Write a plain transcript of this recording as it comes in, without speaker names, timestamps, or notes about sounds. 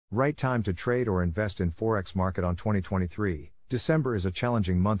Right time to trade or invest in Forex market on 2023. December is a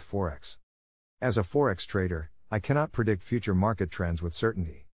challenging month Forex. As a Forex trader, I cannot predict future market trends with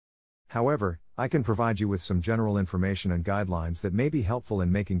certainty. However, I can provide you with some general information and guidelines that may be helpful in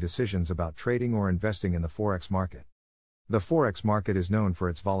making decisions about trading or investing in the Forex market. The Forex market is known for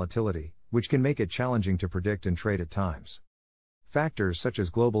its volatility, which can make it challenging to predict and trade at times. Factors such as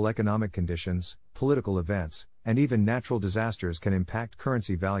global economic conditions, political events, and even natural disasters can impact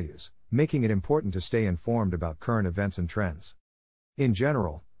currency values, making it important to stay informed about current events and trends. In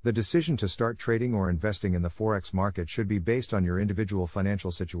general, the decision to start trading or investing in the Forex market should be based on your individual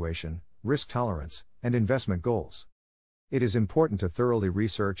financial situation, risk tolerance, and investment goals. It is important to thoroughly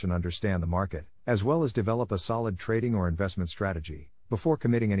research and understand the market, as well as develop a solid trading or investment strategy, before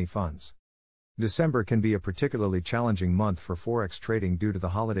committing any funds. December can be a particularly challenging month for Forex trading due to the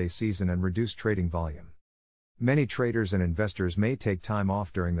holiday season and reduced trading volume. Many traders and investors may take time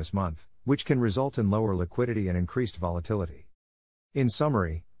off during this month, which can result in lower liquidity and increased volatility. In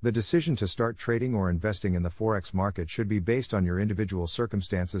summary, the decision to start trading or investing in the Forex market should be based on your individual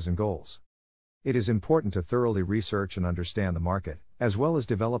circumstances and goals. It is important to thoroughly research and understand the market, as well as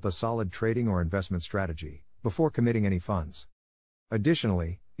develop a solid trading or investment strategy, before committing any funds.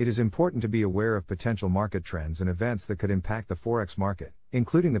 Additionally, it is important to be aware of potential market trends and events that could impact the Forex market,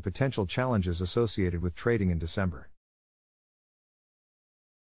 including the potential challenges associated with trading in December.